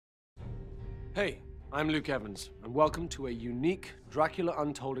Hey, I'm Luke Evans, and welcome to a unique Dracula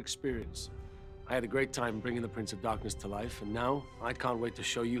Untold experience. I had a great time bringing the Prince of Darkness to life, and now I can't wait to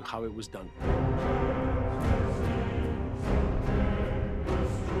show you how it was done.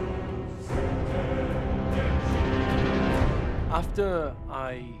 After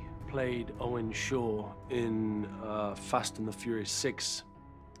I played Owen Shaw in Fast and the Furious 6,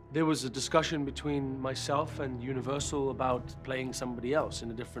 there was a discussion between myself and Universal about playing somebody else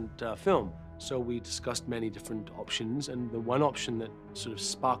in a different film. So we discussed many different options, and the one option that sort of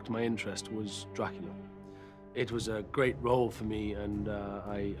sparked my interest was Dracula. It was a great role for me, and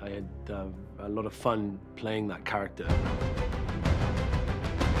I had a lot of fun playing that character.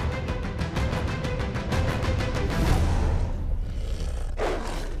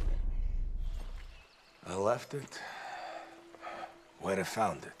 I left it where I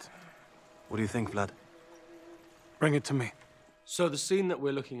found it. What do you think, Vlad? Bring it to me. So the scene that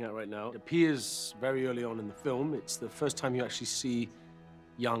we're looking at right now appears very early on in the film. It's the first time you actually see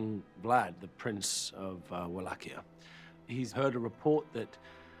young Vlad, the Prince of Wallachia. He's heard a report that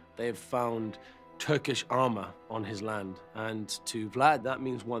they have found Turkish armor on his land. And to Vlad, that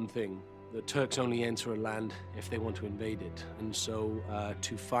means one thing. The Turks only enter a land if they want to invade it. And so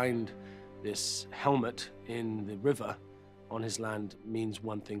to find this helmet in the river on his land means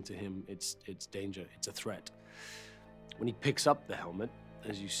one thing to him. It's danger, it's a threat. When he picks up the helmet,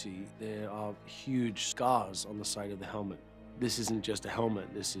 as you see, there are huge scars on the side of the helmet. This isn't just a helmet,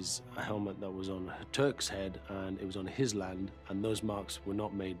 this is a helmet that was on a Turk's head, and it was on his land, and those marks were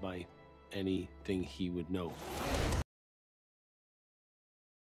not made by anything he would know.